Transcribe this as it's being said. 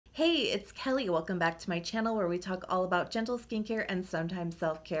Hey, it's Kelly. Welcome back to my channel where we talk all about gentle skincare and sometimes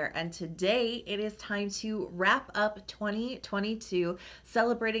self-care. And today it is time to wrap up 2022,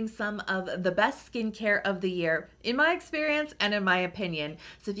 celebrating some of the best skincare of the year, in my experience and in my opinion.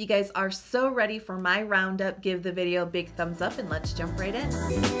 So if you guys are so ready for my roundup, give the video a big thumbs up and let's jump right in.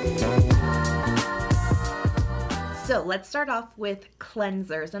 So let's start off with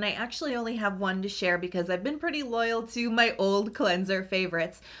cleansers, and I actually only have one to share because I've been pretty loyal to my old cleanser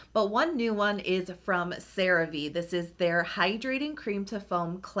favorites, but one new one is from Cerave. This is their Hydrating Cream to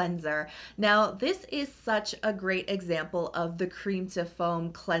Foam Cleanser. Now, this is such a great example of the cream to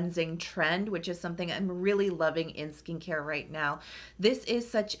foam cleansing trend, which is something I'm really loving in skincare right now. This is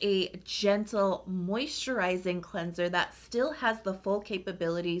such a gentle, moisturizing cleanser that still has the full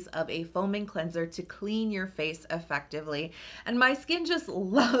capabilities of a foaming cleanser to clean your face effectively. And my skin just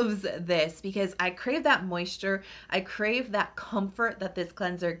loves this because I crave that moisture. I crave that comfort that this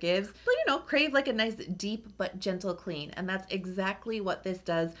cleanser gives, but crave like a nice deep but gentle clean. And that's exactly what this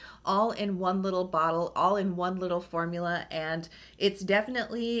does, all in one little bottle, all in one little formula. And it's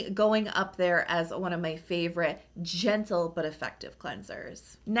definitely going up there as one of my favorite gentle but effective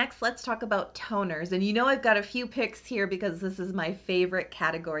cleansers. Next, let's talk about toners. And I've got a few picks here because this is my favorite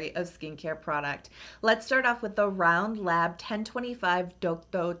category of skincare product. Let's start off with the Round Lab 1025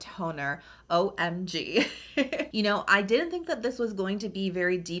 Dokdo Toner. OMG. I didn't think that this was going to be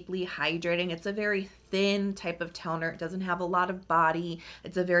very deeply hydrating. It's a very thin type of toner. It doesn't have a lot of body.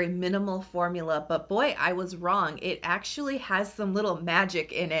 It's a very minimal formula, but boy, I was wrong. It actually has some little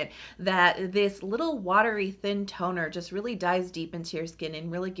magic in it that this little watery thin toner just really dives deep into your skin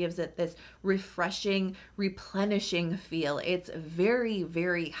and really gives it this refreshing, replenishing feel. It's very,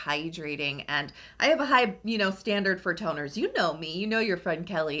 very hydrating, and I have a high, standard for toners. You know me, your friend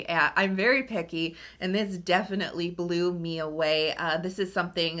Kelly. I'm very picky, and this definitely blew me away. This is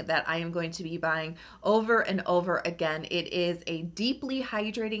something that I am going to be buying over and over again. It is a deeply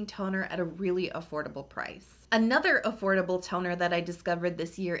hydrating toner at a really affordable price. Another affordable toner that I discovered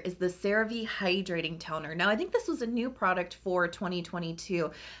this year is the Cerave Hydrating Toner. Now, I think this was a new product for 2022,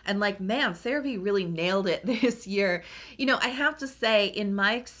 and man, Cerave really nailed it this year. I have to say, in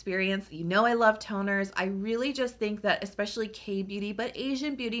my experience, I love toners. I really just think that especially K-beauty, but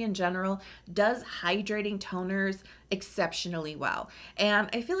Asian beauty in general, does hydrating toners exceptionally well. And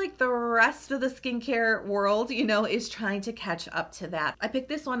I feel like the rest of the skincare world, is trying to catch up to that. I picked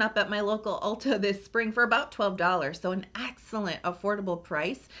this one up at my local Ulta this spring for about $12, so an excellent affordable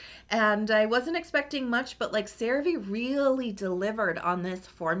price. And I wasn't expecting much, but Cerave really delivered on this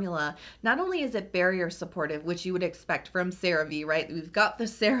formula. Not only is it barrier supportive, which you would expect from Cerave, right? We've got the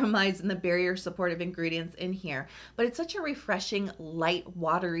ceramides and the barrier supportive ingredients in here, but it's such a refreshing, light,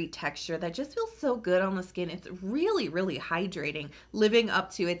 watery texture that just feels so good on the skin. It's really, really hydrating, living up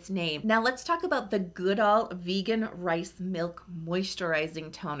to its name. Now let's talk about the Goodal Vegan Rice Milk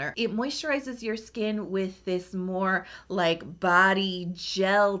Moisturizing Toner. It moisturizes your skin with this more body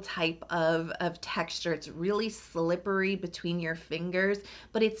gel type of texture. It's really slippery between your fingers,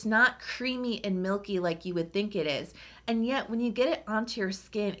 but it's not creamy and milky like you would think it is. And yet when you get it onto your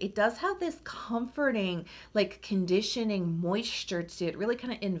skin, it does have this comforting, conditioning moisture to it. It really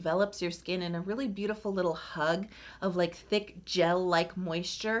kind of envelops your skin in a really beautiful little hug of thick gel-like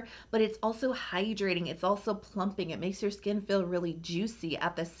moisture, but it's also hydrating. It's also plumping. It makes your skin feel really juicy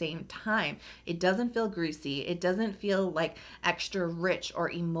at the same time. It doesn't feel greasy. It doesn't feel extra rich or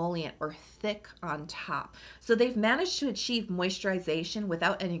emollient or thick on top. So they've managed to achieve moisturization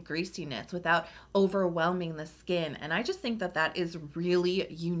without any greasiness, without overwhelming the skin. And I just think that that is really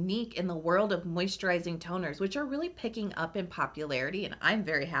unique in the world of moisturizing toners, which are really picking up in popularity, and I'm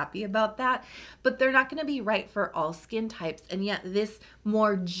very happy about that. But they're not going to be right for all skin types, and yet this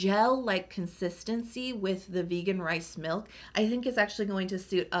more gel-like consistency with the vegan rice milk, I think is actually going to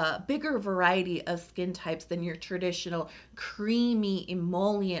suit a bigger variety of skin types than your traditional creamy,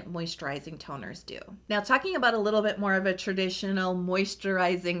 emollient moisturizing toners do. Now, talking about a little bit more of a traditional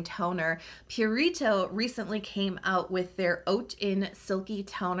moisturizing toner, Purito recently came out with their Oat-In Silky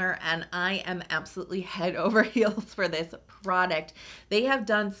Toner, and I am absolutely head over heels for this product. They have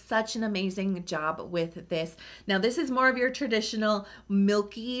done such an amazing job with this. Now, this is more of your traditional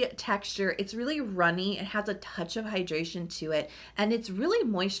milky texture. It's really runny. It has a touch of hydration to it, and it's really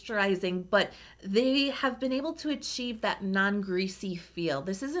moisturizing, but they have been able to achieve that non-greasy feel.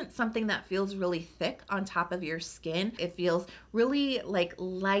 This isn't something that feels really thick on top of your skin. It feels really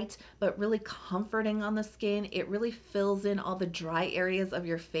light, but really comforting on the skin. It really fills in all the dry areas of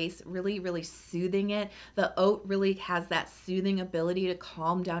your face, really, really soothing it. The oat really has that soothing ability to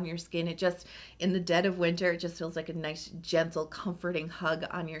calm down your skin. It just, in the dead of winter, it just feels like a nice, gentle, comforting comforting hug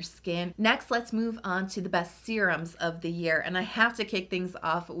on your skin. Next, let's move on to the best serums of the year. And I have to kick things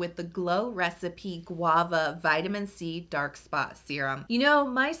off with the Glow Recipe Guava Vitamin C Dark Spot Serum. You know,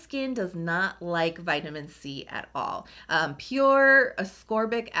 my skin does not like vitamin C at all. Pure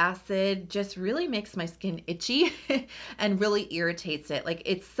ascorbic acid just really makes my skin itchy and really irritates it. Like,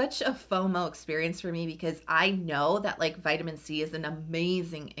 it's such a FOMO experience for me because I know that like vitamin C is an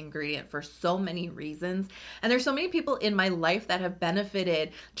amazing ingredient for so many reasons. And there's so many people in my life that have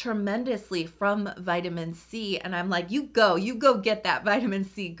benefited tremendously from vitamin C. And I'm like, you go get that vitamin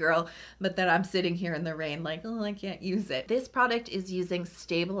C, girl. But then I'm sitting here in the rain like, oh, I can't use it. This product is using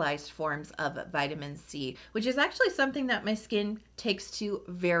stabilized forms of vitamin C, which is actually something that my skin takes to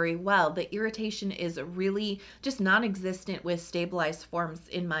very well. The irritation is really just non-existent with stabilized forms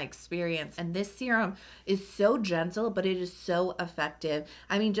in my experience. And this serum is so gentle, but it is so effective.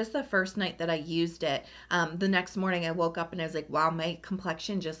 I mean, just the first night that I used it, the next morning I woke up and I was like, wow, my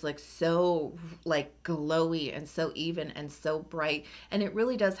complexion just looks so like glowy and so even and so bright. And it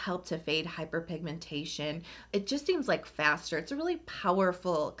really does help to fade hyperpigmentation. It just seems like faster. It's a really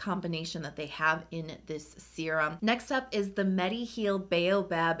powerful combination that they have in this serum. Next up is the Mediheal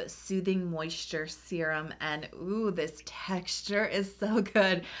Baobab Soothing Moisture Serum. And ooh, this texture is so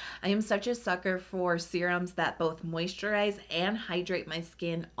good. I am such a sucker for serums that both moisturize and hydrate my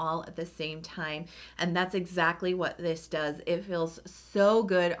skin all at the same time. And that's exactly what this does. It feels so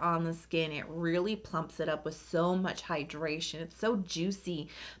good on the skin. It really plumps it up with so much hydration. It's so juicy.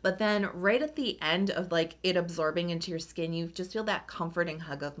 But then right at the end of like it absorbing into your skin, you just feel that comforting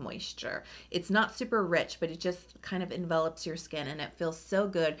hug of moisture. It's not super rich, but it just kind of envelops your skin and it feels so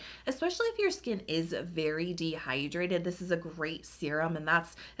good, especially if your skin is very dehydrated. This is a great serum, and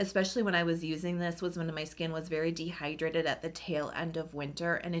that's especially when I was using this was when my skin was very dehydrated at the tail end of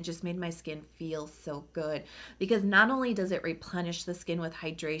winter, and it just made my skin feel so good because not only does it replenish the skin with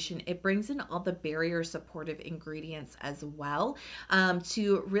hydration, it brings in all the barrier supportive ingredients as well,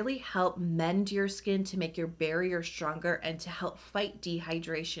 to really help mend your skin, to make your barrier stronger, and to help fight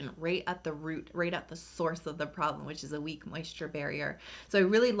dehydration right at the root, right at the source of the problem, which is a weak moisture barrier. So I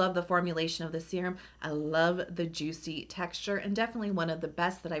really love the formulation of the serum. I love the juicy texture, and definitely one of the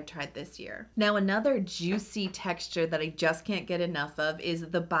best that I've tried this year. Now, another juicy texture that I just can't get enough of is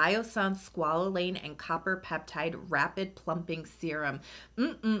the Biossance Squalane and Copper Peptide Rapid Plumping Serum.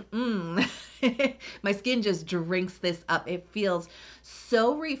 My skin just drinks this up. It feels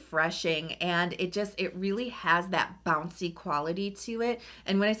so refreshing, and it really has that bouncy quality to it.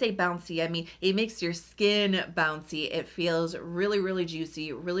 And when I say bouncy, I mean it makes your skin bouncy. It feels really, really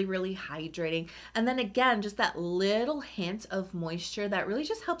juicy, really, really hydrating. And then again, just that little hint of moisture that really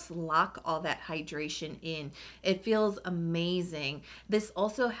just helps lock all that hydration in. It feels amazing. This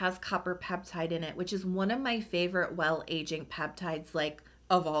also has copper peptide in it, which is one of my favorite well-aging peptides, like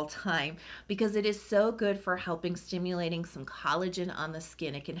of all time, because it is so good for helping stimulating some collagen on the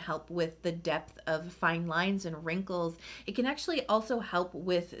skin. It can help with the depth of fine lines and wrinkles. It can actually also help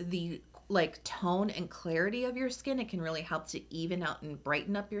with the like tone and clarity of your skin. It can really help to even out and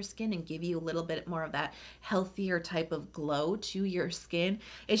brighten up your skin and give you a little bit more of that healthier type of glow to your skin.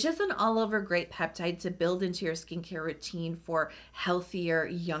 It's just an all over great peptide to build into your skincare routine for healthier,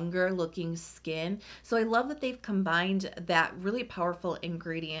 younger looking skin. So I love that they've combined that really powerful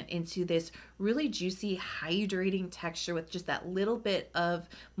ingredient into this really juicy, hydrating texture with just that little bit of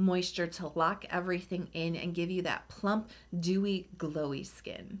moisture to lock everything in and give you that plump, dewy, glowy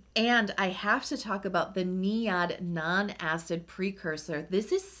skin. And I have to talk about the NIOD non-acid precursor.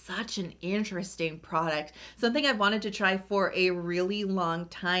 This is such an interesting product, something I've wanted to try for a really long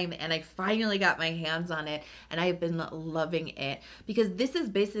time, and I finally got my hands on it, and I've been loving it because this is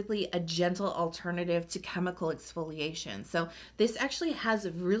basically a gentle alternative to chemical exfoliation. So this actually has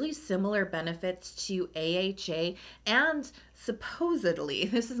really similar benefits to AHA, and supposedly,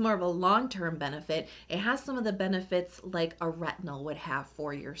 this is more of a long-term benefit. It has some of the benefits like a retinol would have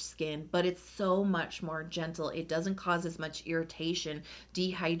for your skin, but it's so much more gentle. It doesn't cause as much irritation,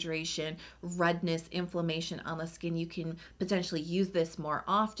 dehydration, redness, inflammation on the skin. You can potentially use this more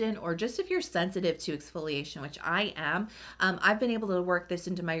often, or just if you're sensitive to exfoliation, which I am, I've been able to work this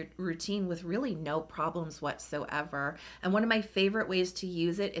into my routine with really no problems whatsoever. And one of my favorite ways to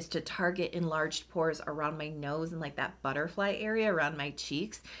use it is to target enlarged pores around my nose and like that butterfly eye area around my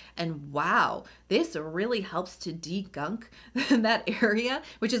cheeks. And wow, this really helps to degunk that area,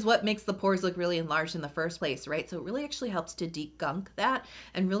 which is what makes the pores look really enlarged in the first place, right? So it really actually helps to degunk that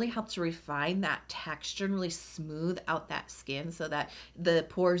and really helps to refine that texture and really smooth out that skin so that the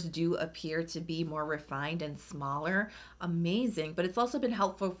pores do appear to be more refined and smaller. Amazing. But it's also been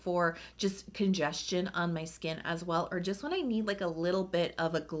helpful for just congestion on my skin as well, or just when I need like a little bit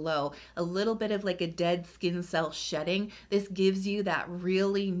of a glow, a little bit of like a dead skin cell shedding. This gives you that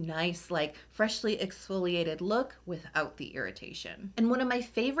really nice, like freshly exfoliated look without the irritation. And one of my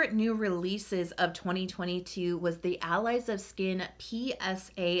favorite new releases of 2022 was the Allies of Skin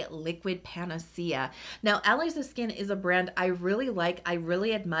PSA Liquid Panacea. Now, Allies of Skin is a brand I really like, I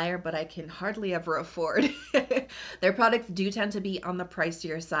really admire, but I can hardly ever afford. Their products do tend to be on the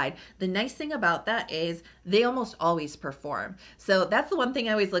pricier side. The nice thing about that is they almost always perform. So that's the one thing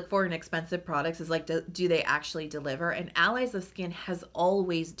I always look for in expensive products is like, do they actually deliver? And Allies of Skin has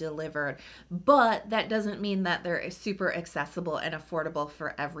always delivered, but that doesn't mean that they're super accessible and affordable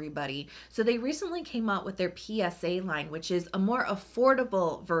for everybody. So they recently came out with their PSA line, which is a more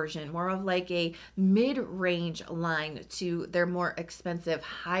affordable version, more of like a mid-range line to their more expensive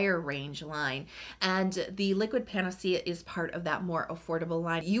higher range line. And the Liquid Panacea is part of that more affordable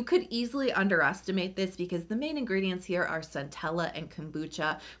line. You could easily underestimate this because the main ingredients here are Centella and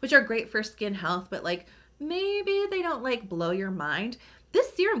kombucha, which are great for skin health, but like maybe they don't like blow your mind.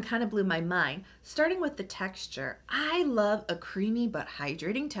 This serum kind of blew my mind, starting with the texture. I love a creamy but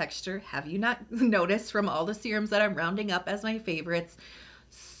hydrating texture. Have you not noticed from all the serums that I'm rounding up as my favorites?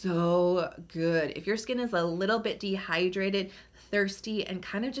 So good. If your skin is a little bit dehydrated, thirsty, and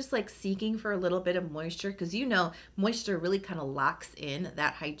kind of just like seeking for a little bit of moisture, because you know moisture really kind of locks in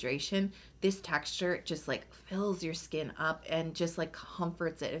that hydration, this texture just like fills your skin up and just like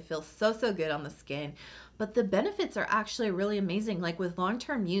comforts it. It feels so good on the skin. But the benefits are actually really amazing. Like with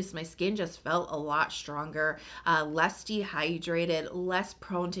long-term use, my skin just felt a lot stronger, less dehydrated, less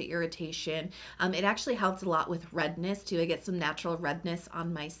prone to irritation. It actually helped a lot with redness too. I get some natural redness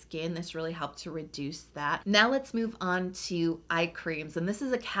on my skin. This really helped to reduce that. Now let's move on to eye creams. And this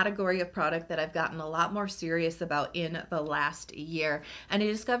is a category of product that I've gotten a lot more serious about in the last year. And I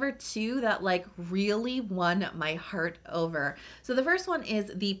discovered two that like really won my heart over. So the first one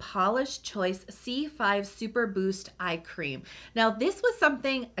is the Paula's Choice C5 Super Boost Eye Cream. Now this was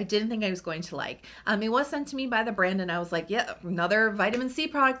something I didn't think I was going to like. It was sent to me by the brand and I was like, yeah, another vitamin C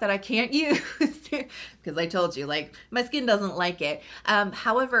product that I can't use because I told you like my skin doesn't like it.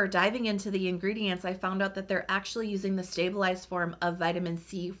 However, diving into the ingredients, I found out that they're actually using the stabilized form of vitamin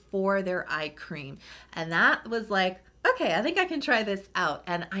C for their eye cream. And that was like, okay, I think I can try this out.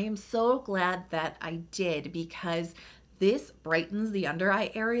 And I am so glad that I did because this brightens the under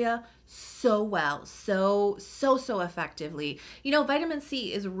eye area so well, so effectively. You know, vitamin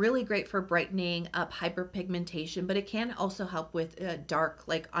C is really great for brightening up hyperpigmentation, but it can also help with dark,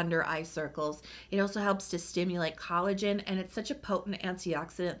 like under eye circles. It also helps to stimulate collagen, and it's such a potent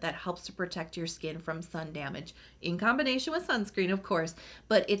antioxidant that helps to protect your skin from sun damage, in combination with sunscreen, of course.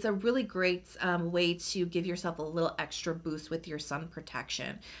 But it's a really great way to give yourself a little extra boost with your sun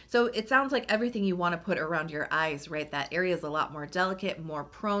protection. So it sounds like everything you want to put around your eyes, right? That area is a lot more delicate, more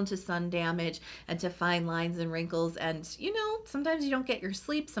prone to sun damage and to fine lines and wrinkles. And you know, sometimes you don't get your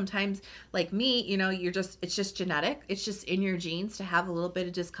sleep. Sometimes, like me, you know, it's just genetic. It's just in your genes to have a little bit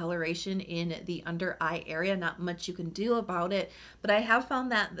of discoloration in the under eye area. Not much you can do about it. But I have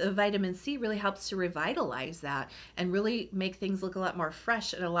found that the vitamin C really helps to revitalize that and really make things look a lot more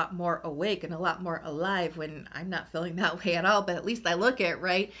fresh and a lot more awake and a lot more alive when I'm not feeling that way at all, but at least I look it,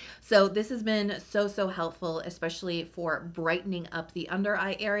 right? So this has been so helpful, especially for brightening up the under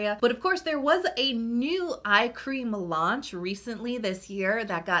eye area. But of course, there was a new eye cream launch recently this year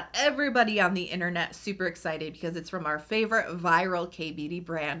that got everybody on the internet super excited because it's from our favorite viral K-beauty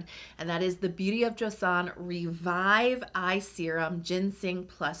brand, and that is the Beauty of Joseon Revive Eye Serum Ginseng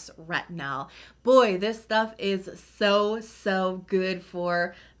plus Retinol. Boy, this stuff is so good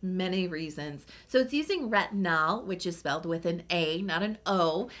for many reasons. So it's using retinol, which is spelled with an A, not an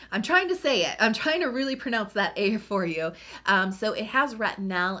O. I'm trying to say it. I'm trying to really pronounce that A for you. So it has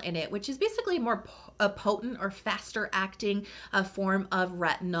retinol in it, which is basically more a potent or faster acting form of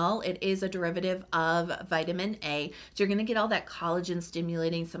retinol. It is a derivative of vitamin A. So you're going to get all that collagen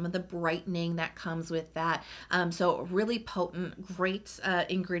stimulating, some of the brightening that comes with that. So really potent, great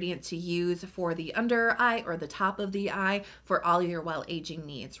ingredient to use for the under eye or the top of the eye for all your well aging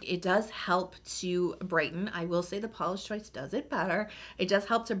needs. It does help to brighten. I will say the Paula's Choice does it better. It does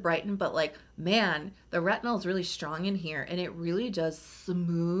help to brighten, but like man, the retinol is really strong in here, and it really does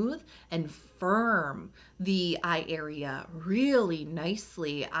smooth and firm the eye area really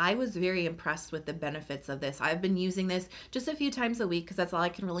nicely. I was very impressed with the benefits of this. I've been using this just a few times a week because that's all I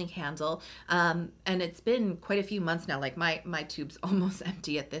can really handle. And it's been quite a few months now. Like my tube's almost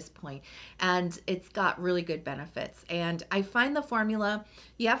empty at this point, and it's got really good benefits. And I find the formula,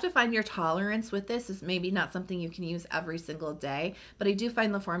 you have to find your tolerance with this. Is maybe not something you can use every single day, but I do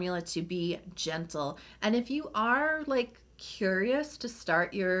find the formula to be gentle. And if you are like curious to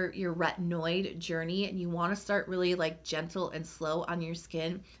start your retinoid journey and you want to start really like gentle and slow on your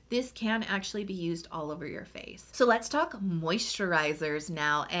skin, this can actually be used all over your face. So let's talk moisturizers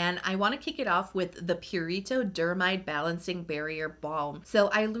now, and I want to kick it off with the Purito Dermide Balancing Barrier Balm. So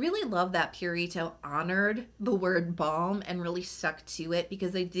I really love that Purito honored the word balm and really stuck to it,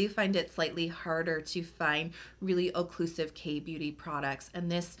 because I do find it slightly harder to find really occlusive K-beauty products,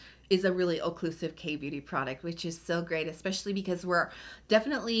 and this is a really occlusive K-beauty product, which is so great, especially because we're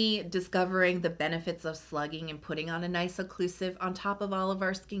definitely discovering the benefits of slugging and putting on a nice occlusive on top of all of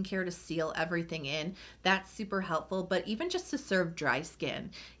our skincare to seal everything in. That's super helpful. But even just to serve dry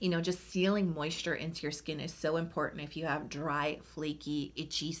skin, you know, just sealing moisture into your skin is so important. If you have dry, flaky,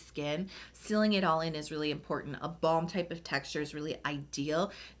 itchy skin, sealing it all in is really important. A balm type of texture is really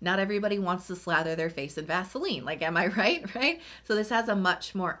ideal. Not everybody wants to slather their face in Vaseline. Like, am I right? Right? So this has a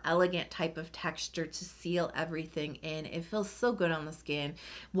much more elegant type of texture to seal everything in. It feels so good on the skin.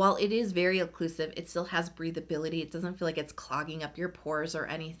 While it is very occlusive, it still has breathability. It doesn't feel like it's clogging up your pores or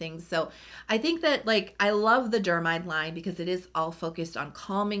anything. So I think that, like, I love the Dermide line because it is all focused on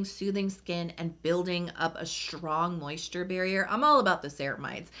calming, soothing skin and building up a strong moisture barrier. I'm all about the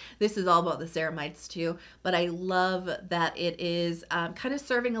ceramides. This is all about the ceramides too, but I love that it is kind of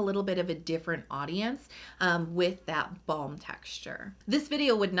serving a little bit of a different audience with that balm texture. This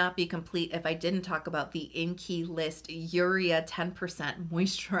video would not be complete if I didn't talk about the Inkey List Urea 10%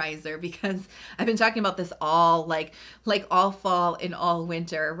 moisturizer, because I've been talking about this all like all fall and all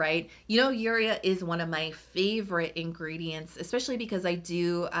winter, right? You know, urea is one of my favorite ingredients, especially because I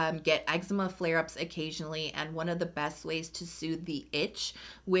do get eczema flare-ups occasionally, and one of the best ways to soothe the itch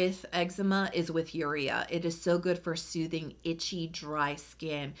with eczema is with urea. It is so good for soothing itchy, dry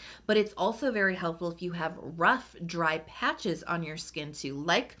skin, but it's also very helpful if you have rough, dry patches on your skin too,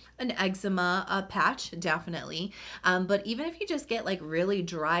 like an eczema patch, definitely. But even if you just get like really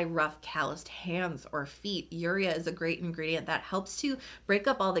dry, rough, calloused hands or feet, urea is a great ingredient that helps to break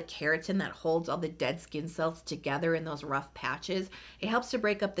up all the keratin that holds all the dead skin cells together in those rough patches. It helps to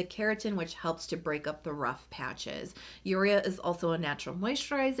break up the keratin, which helps to break up the rough patches. Urea is also a natural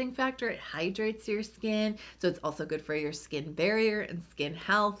moisturizing factor. It hydrates your skin, so it's also good for your skin barrier and skin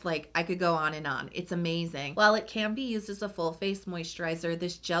health. Like, I could go on and on. It's amazing. While it can be used as a full face moisturizer,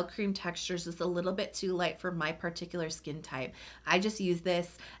 this gel cream texture is just a little bit too light for my particular skin type. I just use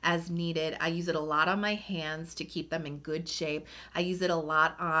this as needed. I use it a lot on my hands to keep them in good shape. I use it a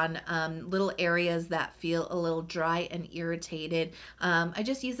lot on little areas that feel a little dry and irritated. I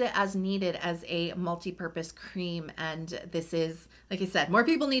just use it as needed as a multi-purpose cream, and this is, like I said, more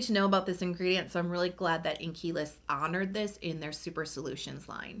people need to know about this ingredient, so I'm really glad that Inkey List honored this in their Super Solutions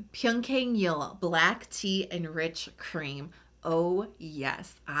line. Pyunkang Black Tea Enriched Cream. Oh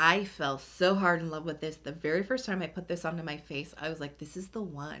yes, I fell so hard in love with this. The very first time I put this onto my face, I was like, this is the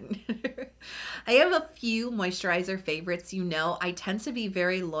one. I have a few moisturizer favorites. You know, I tend to be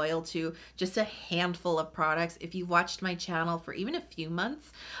very loyal to just a handful of products. If you've watched my channel for even a few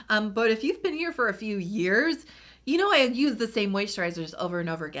months, but if you've been here for a few years, you know, I use the same moisturizers over and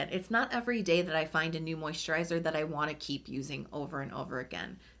over again. It's not every day that I find a new moisturizer that I want to keep using over and over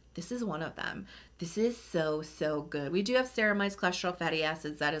again. This is one of them. This is so, so good. We do have ceramized cholesterol fatty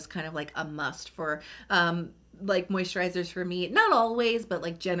acids. That is kind of like a must for like moisturizers for me. Not always, but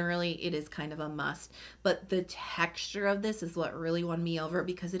like generally it is kind of a must. But the texture of this is what really won me over,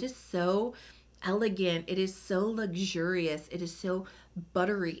 because it is so elegant. It is so luxurious. It is so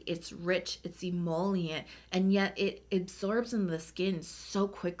buttery, it's rich, it's emollient, and yet it absorbs in the skin so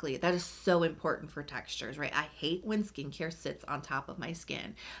quickly. That is so important for textures, right? I hate when skincare sits on top of my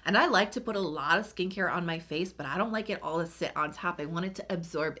skin, and I like to put a lot of skincare on my face, but I don't like it all to sit on top. I want it to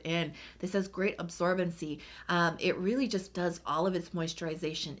absorb in. This has great absorbency. It really just does all of its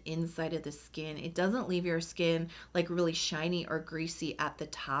moisturization inside of the skin. It doesn't leave your skin like really shiny or greasy at the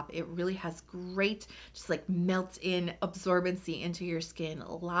top. It really has great, just like melts in absorbency into your your skin,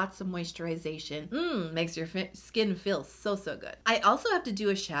 lots of moisturization. Makes your skin feel so, so good. I also have to do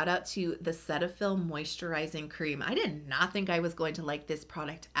a shout out to the Cetaphil Moisturizing Cream. I did not think I was going to like this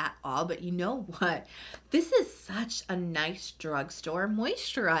product at all, but you know what? This is such a nice drugstore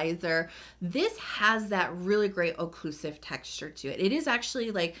moisturizer. This has that really great occlusive texture to it. It is actually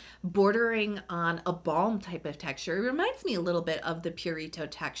like bordering on a balm type of texture. It reminds me a little bit of the Purito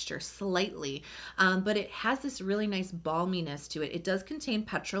texture slightly, but it has this really nice balminess to it. It does contain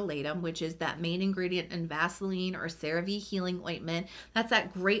petrolatum, which is that main ingredient in Vaseline or Cerave healing ointment. That's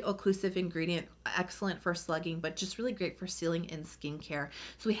that great occlusive ingredient, excellent for slugging, but just really great for sealing in skincare.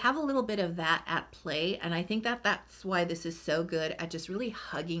 So we have a little bit of that at play, and I think that that's why this is so good at just really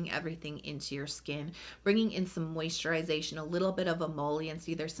hugging everything into your skin, bringing in some moisturization, a little bit of emollients.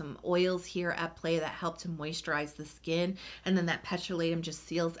 There's some oils here at play that help to moisturize the skin, and then that petrolatum just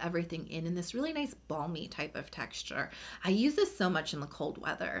seals everything in this really nice balmy type of texture. I use this so much in the cold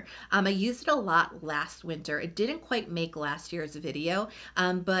weather. I used it a lot last winter. It didn't quite make last year's video,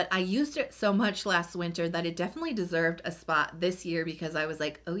 but I used it so much last winter that it definitely deserved a spot this year, because I was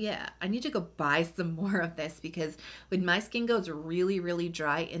like, oh yeah, I need to go buy some more of this, because when my skin goes really, really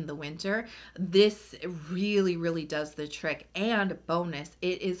dry in the winter, this really, really does the trick. And bonus,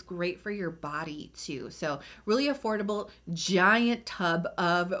 it is great for your body too. So really affordable, giant tub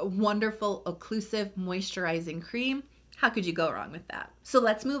of wonderful occlusive moisturizing cream. How could you go wrong with that? So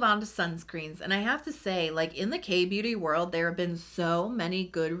let's move on to sunscreens. And I have to say, like, in the K-beauty world, there have been so many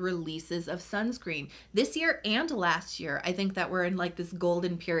good releases of sunscreen this year and last year. I think that we're in like this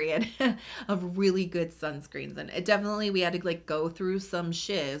golden period of really good sunscreens. And it definitely, we had to like go through some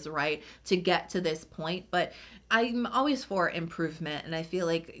shiz, right, to get to this point. But I'm always for improvement, and I feel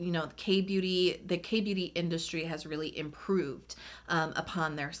like, you know, the K-beauty industry has really improved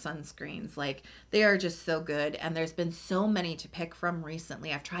upon their sunscreens. Like, they are just so good, and there's been so many to pick from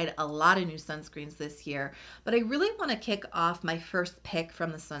recently. I've tried a lot of new sunscreens this year, but I really want to kick off my first pick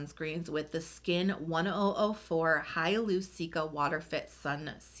from the sunscreens with the Skin 1004 Hyalu-Cica Water Fit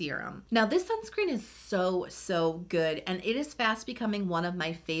Sun Serum. Now, this sunscreen is so, so good, and it is fast becoming one of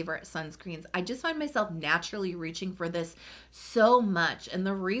my favorite sunscreens. I just find myself naturally reaching for this so much, and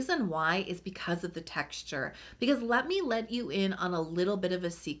the reason why is because of the texture. Because let me let you in on a little bit of a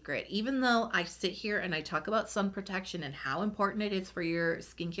secret. Even though I sit here and I talk about sun protection and how important it is for your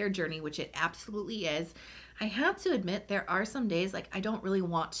skincare journey, which it absolutely is, I have to admit there are some days like I don't really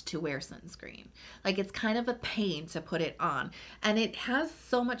want to wear sunscreen. Like, it's kind of a pain to put it on, and it has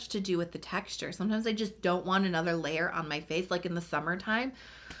so much to do with the texture. Sometimes I just don't want another layer on my face. Like in the summertime,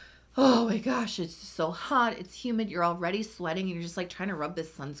 oh my gosh, it's so hot, it's humid, you're already sweating, and you're just like trying to rub this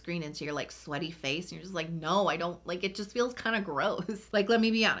sunscreen into your like sweaty face, and you're just like, no, I don't, like, it just feels kind of gross. Like, let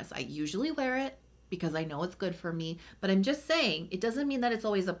me be honest, I usually wear it because I know it's good for me, but I'm just saying, it doesn't mean that it's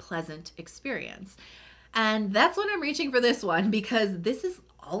always a pleasant experience. And that's when I'm reaching for this one, because this is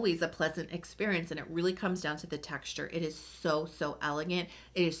always a pleasant experience, and it really comes down to the texture. It is so, so elegant.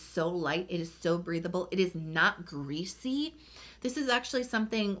 It is so light. It is so breathable. It is not greasy. This is actually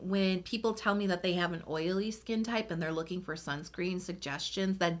something when people tell me that they have an oily skin type and they're looking for sunscreen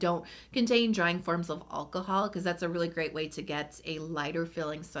suggestions that don't contain drying forms of alcohol, because that's a really great way to get a lighter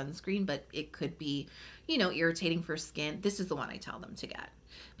feeling sunscreen, but it could be, you know, irritating for skin. This is the one I tell them to get,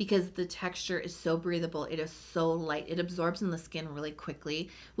 because the texture is so breathable. It is so light. It absorbs in the skin really quickly,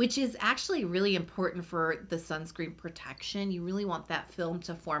 which is actually really important for the sunscreen protection. You really want that film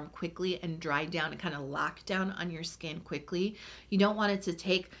to form quickly and dry down and kind of lock down on your skin quickly. You don't want it to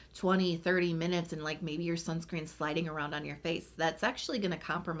take 20, 30 minutes and like maybe your sunscreen sliding around on your face. That's actually going to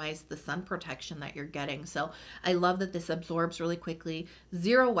compromise the sun protection that you're getting. So I love that this absorbs really quickly.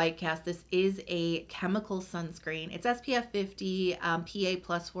 Zero white cast. This is a chemical sunscreen. It's SPF 50, PA+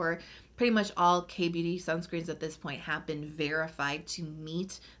 for pretty much all K-beauty sunscreens at this point have been verified to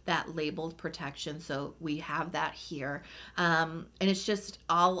meet that labeled protection. So we have that here. And it's just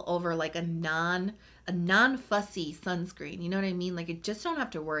all over like a non-fussy sunscreen. You know what I mean? Like, I just don't have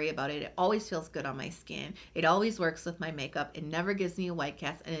to worry about it. It always feels good on my skin. It always works with my makeup. It never gives me a white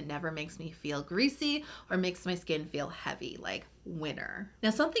cast, and it never makes me feel greasy or makes my skin feel heavy. Like, winner. Now,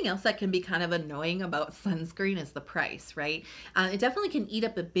 something else that can be kind of annoying about sunscreen is the price, right? It definitely can eat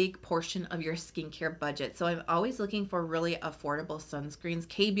up a big portion of your skincare budget. So I'm always looking for really affordable sunscreens.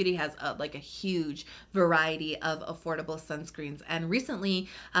 K-beauty has like a huge variety of affordable sunscreens. And recently,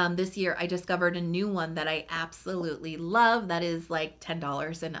 this year, I discovered a new one that I absolutely love that is like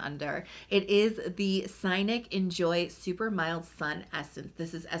 $10 and under. It is the Scinic Enjoy Super Mild Sun Essence.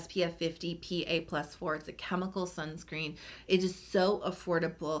 This is SPF 50 PA++. It's a chemical sunscreen. It is is so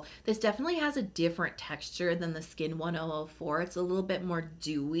affordable. This definitely has a different texture than the Skin 1004. It's a little bit more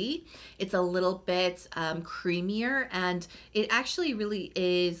dewy. It's a little bit creamier, and it actually really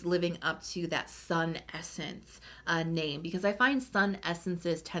is living up to that Sun Essence name, because I find Sun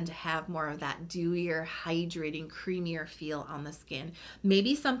Essences tend to have more of that dewier, hydrating, creamier feel on the skin.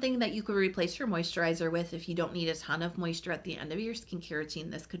 Maybe something that you could replace your moisturizer with if you don't need a ton of moisture at the end of your skincare routine.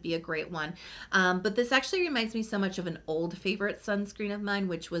 This could be a great one. But this actually reminds me so much of an old favorite sunscreen of mine,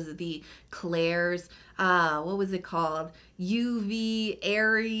 which was the Klairs, what was it called? UV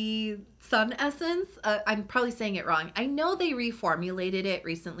Airy Sun Essence. I'm probably saying it wrong. I know they reformulated it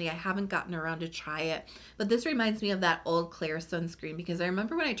recently. I haven't gotten around to try it, but this reminds me of that old Klairs sunscreen, because I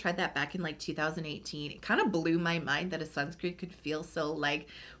remember when I tried that back in like 2018, it kind of blew my mind that a sunscreen could feel so like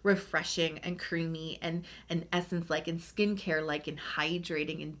refreshing and creamy and essence-like and skincare-like and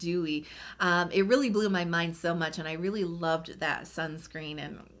hydrating and dewy. It really blew my mind so much, and I really loved that sunscreen.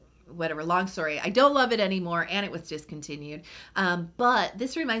 And whatever, long story, I don't love it anymore, and it was discontinued. But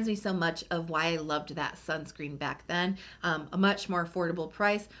this reminds me so much of why I loved that sunscreen back then. A much more affordable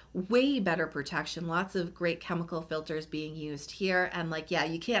price, way better protection, lots of great chemical filters being used here, and like, yeah,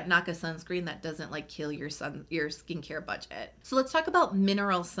 you can't knock a sunscreen that doesn't like kill your skincare budget. So let's talk about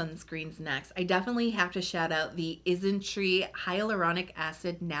mineral sunscreens next. I definitely have to shout out the Isntree Hyaluronic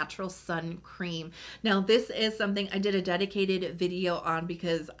Acid Natural Sun Cream. Now, this is something I did a dedicated video on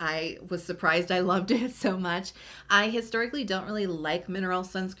because I was surprised I loved it so much. I historically don't really like mineral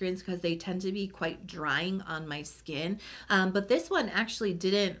sunscreens because they tend to be quite drying on my skin. But this one actually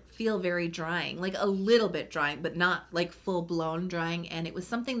didn't feel very drying, like a little bit drying, but not like full-blown drying. And it was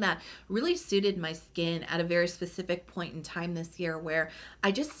something that really suited my skin at a very specific point in time this year, where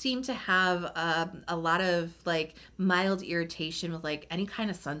I just seemed to have a lot of like mild irritation with like any kind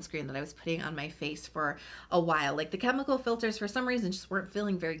of sunscreen that I was putting on my face for a while. Like the chemical filters for some reason just weren't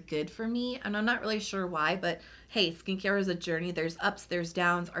feeling very good for me, and I'm not really sure why, but hey, skincare is a journey. There's ups, there's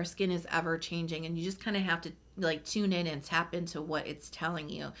downs. Our skin is ever changing, and you just kind of have to like tune in and tap into what it's telling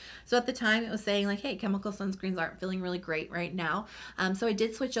you. So at the time it was saying like, hey, chemical sunscreens aren't feeling really great right now. So I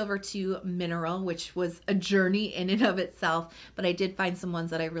did switch over to mineral, which was a journey in and of itself, but I did find some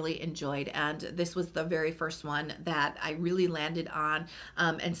ones that I really enjoyed. And this was the very first one that I really landed on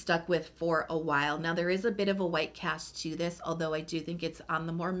and stuck with for a while. Now there is a bit of a white cast to this, although I do think it's on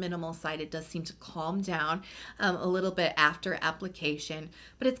the more minimal side. It does seem to calm down a little bit after application,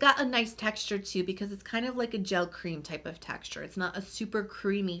 but it's got a nice texture too, because it's kind of like a gel cream type of texture. It's not a super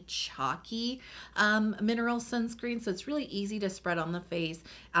creamy, chalky mineral sunscreen, so it's really easy to spread on the face.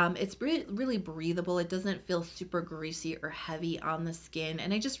 It's really breathable. It doesn't feel super greasy or heavy on the skin,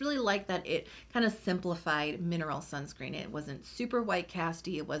 and I just really like that it kind of simplified mineral sunscreen. It wasn't super white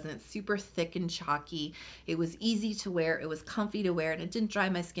casty, it wasn't super thick and chalky. It was easy to wear, it was comfy to wear, and it didn't dry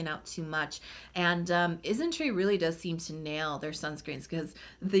my skin out too much. And Isntree really does seem to nail their sunscreens, because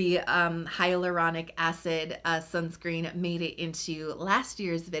the hyaluronic acid sunscreen made it into last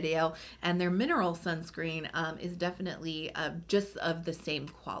year's video, and their mineral sunscreen is definitely just of the same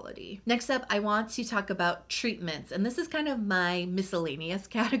quality. Next up, I want to talk about treatments, and this is kind of my miscellaneous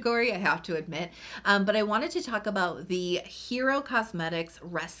category, I have to admit, but I wanted to talk about the Hero Cosmetics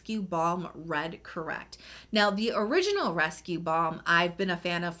Rescue Balm Red Correct. Now, the original Rescue Balm I've been a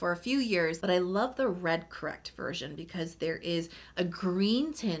fan of for a few years, but I love the Red Correct version because there is a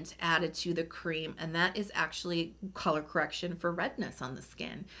green tint added to the cream, and that is actually color correction for redness on the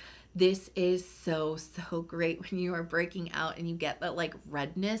skin. This is so great when you are breaking out and you get that like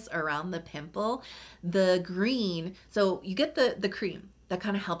redness around the pimple. The green, so you get the cream that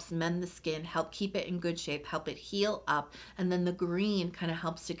kind of helps mend the skin, help keep it in good shape, help it heal up. And then the green kind of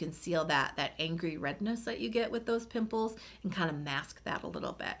helps to conceal that angry redness that you get with those pimples and kind of mask that a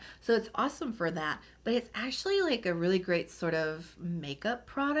little bit. So it's awesome for that. But it's actually like a really great sort of makeup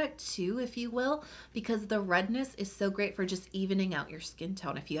product too, if you will, because the redness is so great for just evening out your skin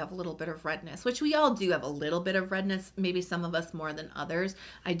tone if you have a little bit of redness, which we all do have a little bit of redness, maybe some of us more than others.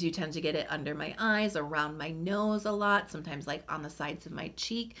 I do tend to get it under my eyes, around my nose a lot, sometimes like on the sides of my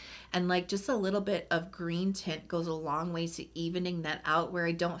cheek, and like just a little bit of green tint goes a long way to evening that out, where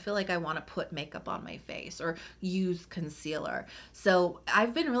I don't feel like I want to put makeup on my face or use concealer. So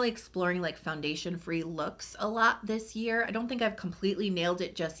I've been really exploring like foundation free looks a lot this year. I don't think I've completely nailed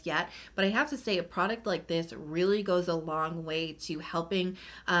it just yet, but I have to say a product like this really goes a long way to helping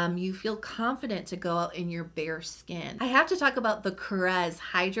you feel confident to go out in your bare skin. I have to talk about the Cerave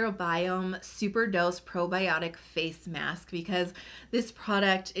Hydrobiome Super Dose Probiotic Face Mask, because this this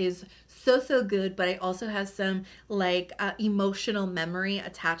product is so good, but I also have some like emotional memory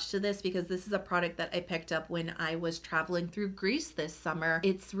attached to this because this is a product that I picked up when I was traveling through Greece this summer.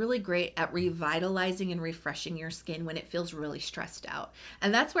 It's really great at revitalizing and refreshing your skin when it feels really stressed out.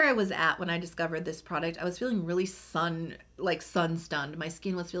 And that's where I was at when I discovered this product. I was feeling really sun stunned. My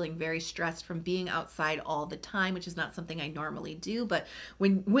skin was feeling very stressed from being outside all the time, which is not something I normally do, but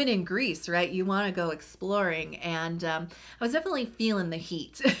when in Greece, right, you want to go exploring, and I was definitely feeling the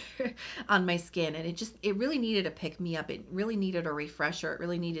heat on my skin, and it really needed a pick me up. It really needed a refresher. It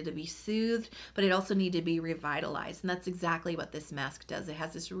really needed to be soothed, but it also needed to be revitalized, and that's exactly what this mask does. It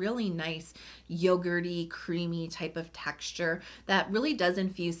has this really nice yogurty, creamy type of texture that really does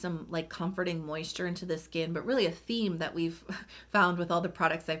infuse some like comforting moisture into the skin, but really a theme that we've found with all the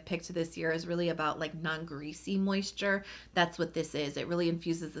products I've picked this year is really about like non-greasy moisture. That's what this is. It really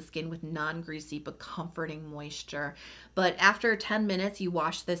infuses the skin with non-greasy but comforting moisture. But after 10 minutes, you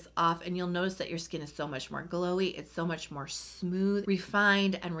wash this off and you'll notice that your skin is so much more glowy. It's so much more smooth,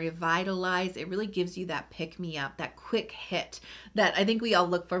 refined, and revitalized. It really gives you that pick-me-up, that quick hit that I think we all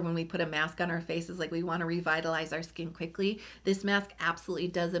look for when we put a mask on our faces. Like we want to revitalize our skin quickly. This mask absolutely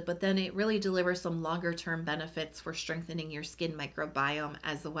does it, but then it really delivers some longer-term benefits for strengthening your skin microbiome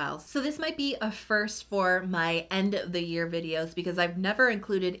as well. So this might be a first for my end of the year videos because I've never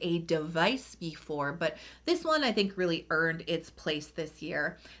included a device before, but this one I think really earned its place this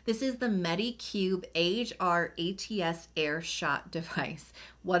year. This is the Medicube AHR ATS Air Shot device.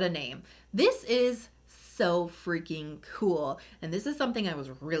 What a name. This is so freaking cool, and this is something I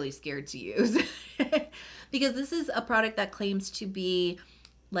was really scared to use because this is a product that claims to be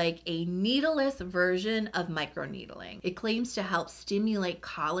like a needleless version of microneedling. It claims to help stimulate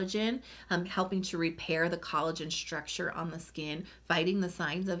collagen, helping to repair the collagen structure on the skin, fighting the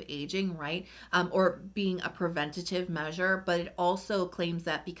signs of aging, right? Or being a preventative measure, but it also claims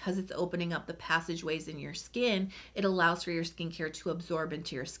that because it's opening up the passageways in your skin, it allows for your skincare to absorb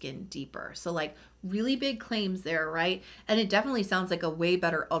into your skin deeper. So like really big claims there, right? And it definitely sounds like a way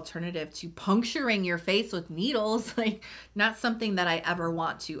better alternative to puncturing your face with needles, like not something that I ever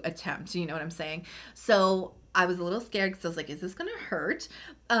want to attempt, you know what I'm saying? So I was a little scared because I was like, is this gonna hurt?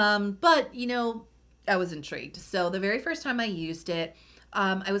 But you know, I was intrigued. So the very first time I used it,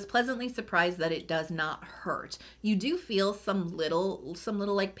 I was pleasantly surprised that it does not hurt. You do feel some little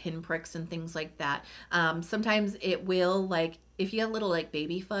like pinpricks and things like that. Sometimes it will, like, if you have little like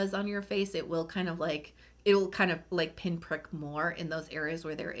baby fuzz on your face, it'll kind of like pinprick more in those areas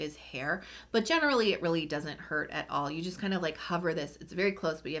where there is hair, but generally it really doesn't hurt at all. You just kind of like hover this, it's very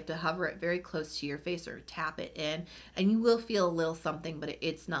close, but you have to hover it very close to your face or tap it in, and you will feel a little something, but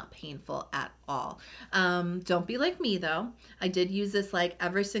it's not painful at all. Don't be like me though. I did use this like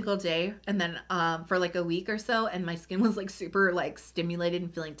every single day, and then for like a week or so, and my skin was like super like stimulated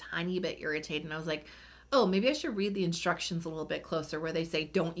and feeling tiny bit irritated, and I was like, oh, maybe I should read the instructions a little bit closer where they say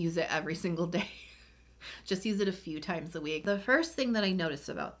don't use it every single day. Just use it a few times a week. The first thing that I noticed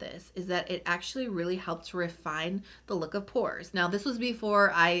about this is that it actually really helped refine the look of pores. Now, this was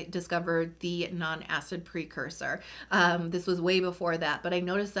before I discovered the non-acid precursor. This was way before that, but I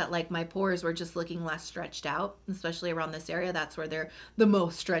noticed that like my pores were just looking less stretched out, especially around this area. That's where they're the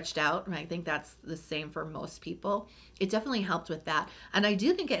most stretched out. And I think that's the same for most people. It definitely helped with that. And I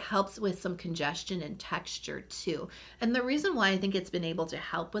do think it helps with some congestion and texture too. And the reason why I think it's been able to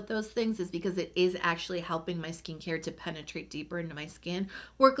help with those things is because it is actually helping my skincare to penetrate deeper into my skin,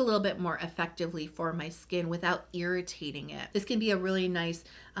 work a little bit more effectively for my skin without irritating it. This can be a really nice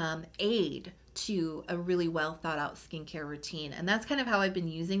aid to a really well thought out skincare routine. And that's kind of how I've been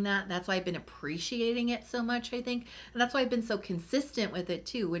using that. That's why I've been appreciating it so much, I think. And that's why I've been so consistent with it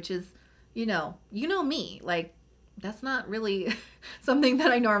too, which is, you know me, like, that's not really something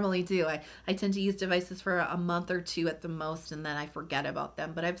that I normally do. I tend to use devices for a month or two at the most, and then I forget about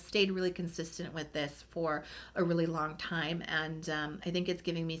them. But I've stayed really consistent with this for a really long time, and I think it's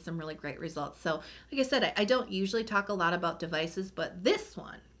giving me some really great results. So like I said, I don't usually talk a lot about devices, but this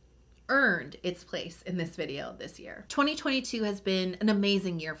one earned its place in this video this year. 2022 has been an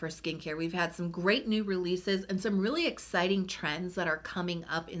amazing year for skincare. We've had some great new releases and some really exciting trends that are coming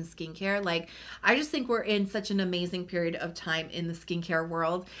up in skincare. Like, I just think we're in such an amazing period of time in the skincare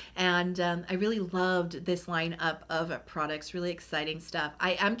world, and I really loved this lineup of products, really exciting stuff.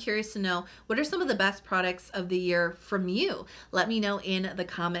 I am curious to know, what are some of the best products of the year from you? Let me know in the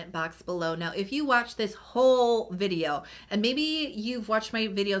comment box below. Now, if you watch this whole video, and maybe you've watched my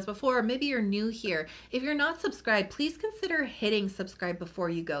videos before, or maybe you're new here. If you're not subscribed, please consider hitting subscribe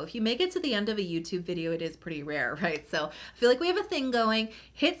before you go. If you make it to the end of a YouTube video, it is pretty rare, right? So I feel like we have a thing going.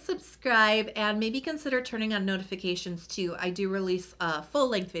 Hit subscribe and maybe consider turning on notifications too. I do release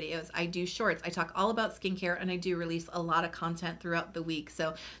full-length videos. I do shorts. I talk all about skincare, and I do release a lot of content throughout the week.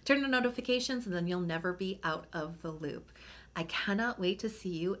 So turn on notifications and then you'll never be out of the loop. I cannot wait to see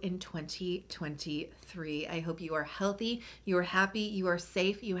you in 2023. I hope you are healthy, you are happy, you are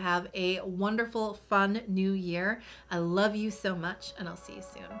safe, you have a wonderful, fun new year. I love you so much, and I'll see you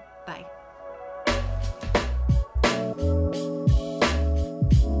soon. Bye.